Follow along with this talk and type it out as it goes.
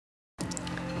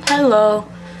Hello.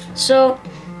 So,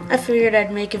 I figured I'd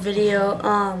make a video.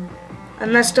 I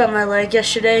messed up my leg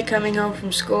yesterday coming home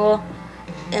from school,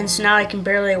 and so now I can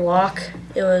barely walk.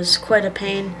 It was quite a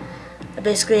pain. I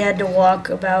basically had to walk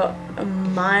about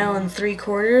 1.75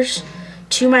 miles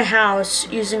to my house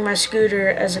using my scooter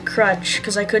as a crutch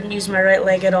because I couldn't use my right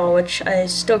leg at all, which I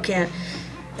still can't.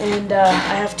 And I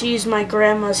have to use my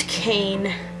grandma's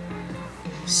cane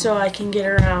so I can get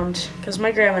around because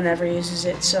my grandma never uses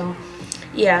it. So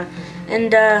yeah,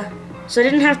 and so I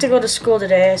didn't have to go to school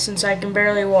today since I can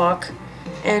barely walk,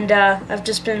 and I've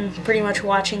just been pretty much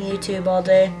watching YouTube all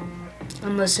day.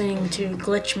 I'm listening to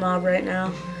Glitch Mob right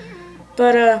now,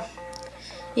 but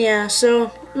yeah,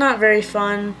 so not very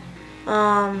fun.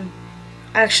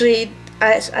 Actually,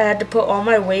 I had to put all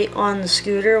my weight on the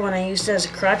scooter when I used it as a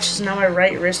crutch, so now my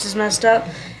right wrist is messed up.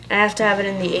 I have to have it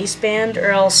in the ace band,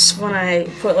 or else when I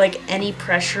put like any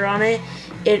pressure on it,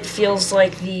 it feels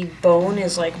like the bone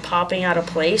is like popping out of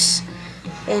place,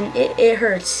 and it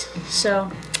hurts.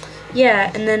 So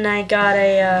yeah, and then I got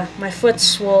my foot's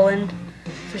swollen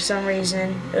for some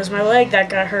reason. It was my leg that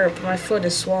got hurt, but my foot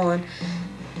is swollen.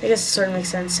 I guess it sort of makes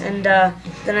sense. And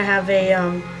then I have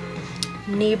a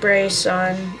knee brace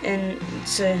on, and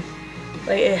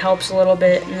it helps a little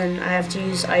bit, and then I have to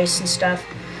use ice and stuff.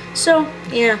 So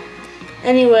yeah,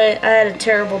 anyway, I had a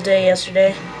terrible day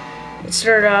yesterday. It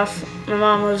started off, my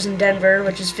mom lives in Denver,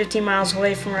 which is 15 miles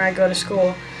away from where I go to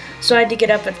school, so I had to get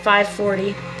up at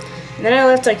 5:40, and then I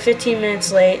left like 15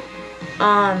 minutes late.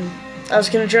 I was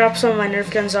going to drop some of my Nerf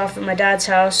guns off at my dad's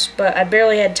house, but I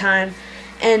barely had time,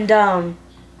 and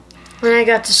when I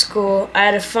got to school, I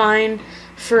had a fine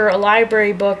for a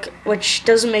library book, which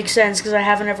doesn't make sense because I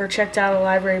haven't ever checked out a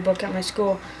library book at my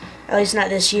school, at least not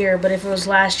this year, but if it was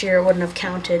last year, it wouldn't have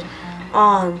counted.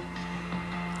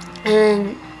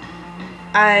 And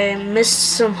I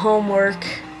missed some homework.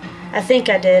 I think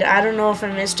I did. I don't know if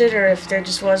I missed it or if there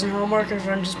just wasn't homework or if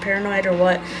I'm just paranoid or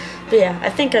what. But yeah, I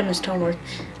think I missed homework.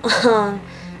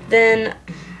 Then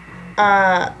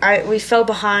we fell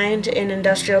behind in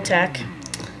industrial tech.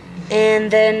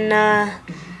 And then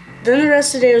the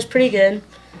rest of the day was pretty good.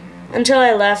 Until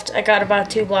I left, I got about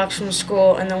 2 blocks from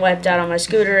school and then wiped out on my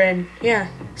scooter, and yeah,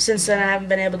 since then I haven't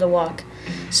been able to walk.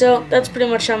 So that's pretty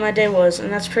much how my day was,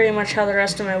 and that's pretty much how the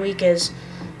rest of my week is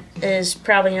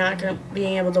probably not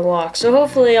being able to walk. So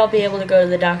hopefully I'll be able to go to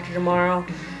the doctor tomorrow.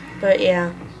 But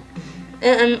yeah,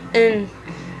 and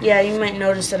yeah, you might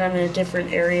notice that I'm in a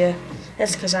different area.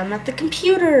 That's because I'm at the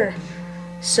computer.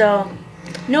 So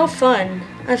no fun.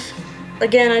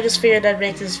 Again, I just figured I'd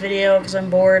make this video because I'm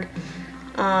bored.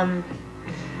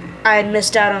 I had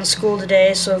missed out on school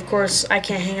today, so of course I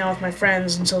can't hang out with my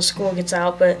friends until school gets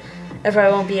out, but I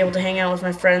probably won't be able to hang out with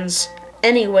my friends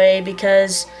anyway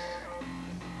because,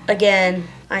 again,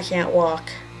 I can't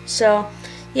walk. So,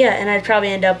 yeah, and I'd probably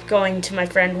end up going to my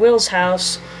friend Will's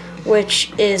house,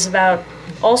 which is about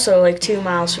also like 2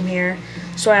 miles from here,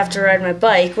 so I have to ride my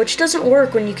bike, which doesn't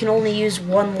work when you can only use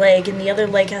one leg and the other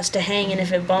leg has to hang, and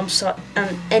if it bumps on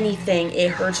anything,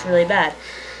 it hurts really bad.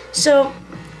 So,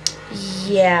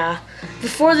 yeah.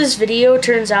 Before this video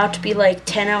turns out to be like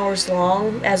 10 hours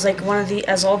long, as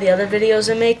all the other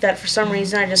videos I make, that for some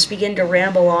reason I just begin to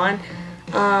ramble on.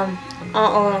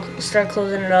 I'll start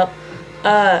closing it up.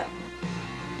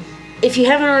 If you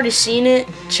haven't already seen it,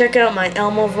 check out my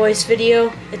Elmo voice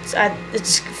video. It's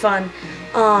fun.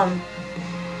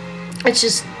 It's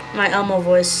just my Elmo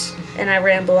voice, and I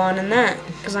ramble on in that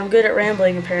because I'm good at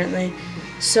rambling apparently.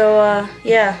 So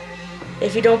yeah.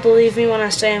 If you don't believe me when I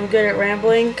say I'm good at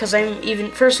rambling, because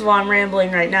first of all, I'm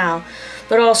rambling right now,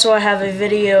 but also I have a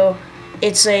video,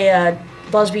 it's a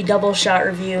Busby double shot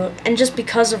review, and just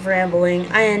because of rambling,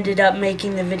 I ended up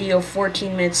making the video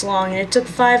 14 minutes long, and it took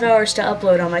 5 hours to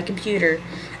upload on my computer.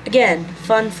 Again,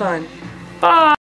 fun. Bye!